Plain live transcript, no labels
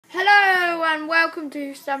Hello and welcome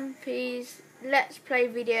to Stumpy's Let's Play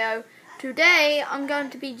video. Today I'm going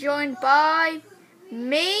to be joined by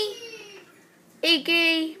me,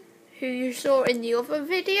 Iggy, who you saw in the other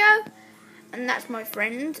video, and that's my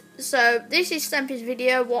friend. So this is Stumpy's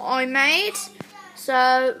video, what I made.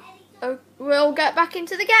 So we'll get back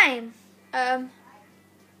into the game. I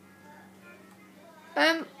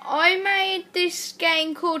made this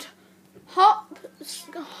game called Hop,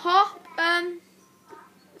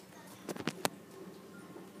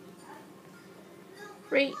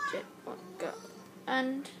 reach it, go,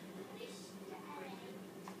 and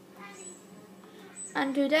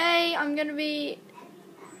today I'm gonna be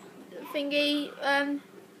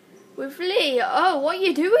with Lee. Oh, what are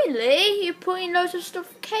you doing, Lee? You're putting loads of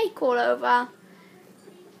stuffed cake all over.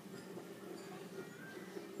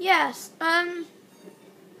 Yes.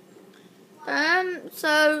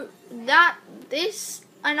 So this,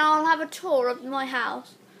 and I'll have a tour of my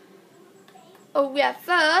house. Oh yeah,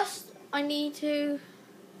 first I need to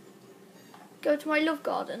go to my love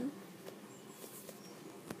garden.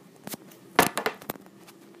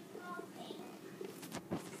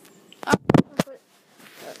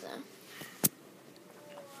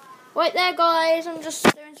 Wait there, guys, I'm just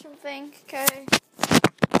doing something, okay.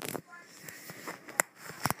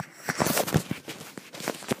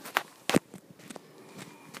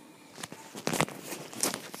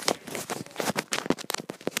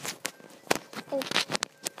 Oh.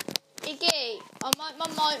 Iggy, my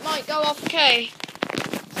might go off, okay.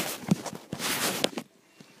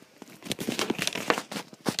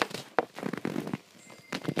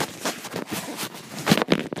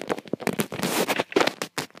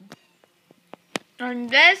 And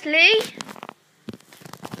there's Lee.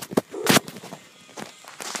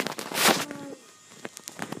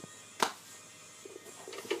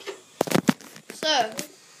 So,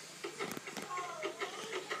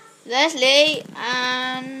 there's Lee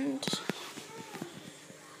and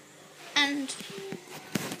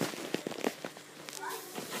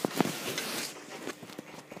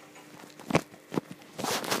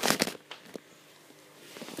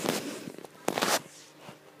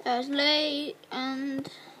there's Lee and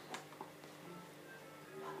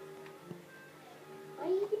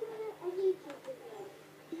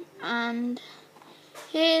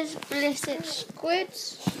here's Blissed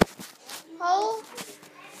Squid's hole,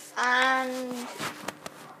 and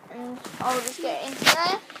I'll just get into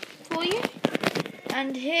there for you.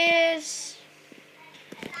 And here's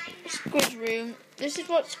Squid's room. This is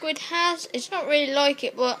what Squid has. It's not really like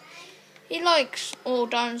it, but he likes all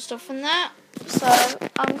down stuff and that. So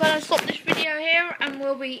I'm going to stop this video here, and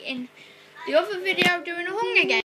we'll be in the other video doing a Hunger Games.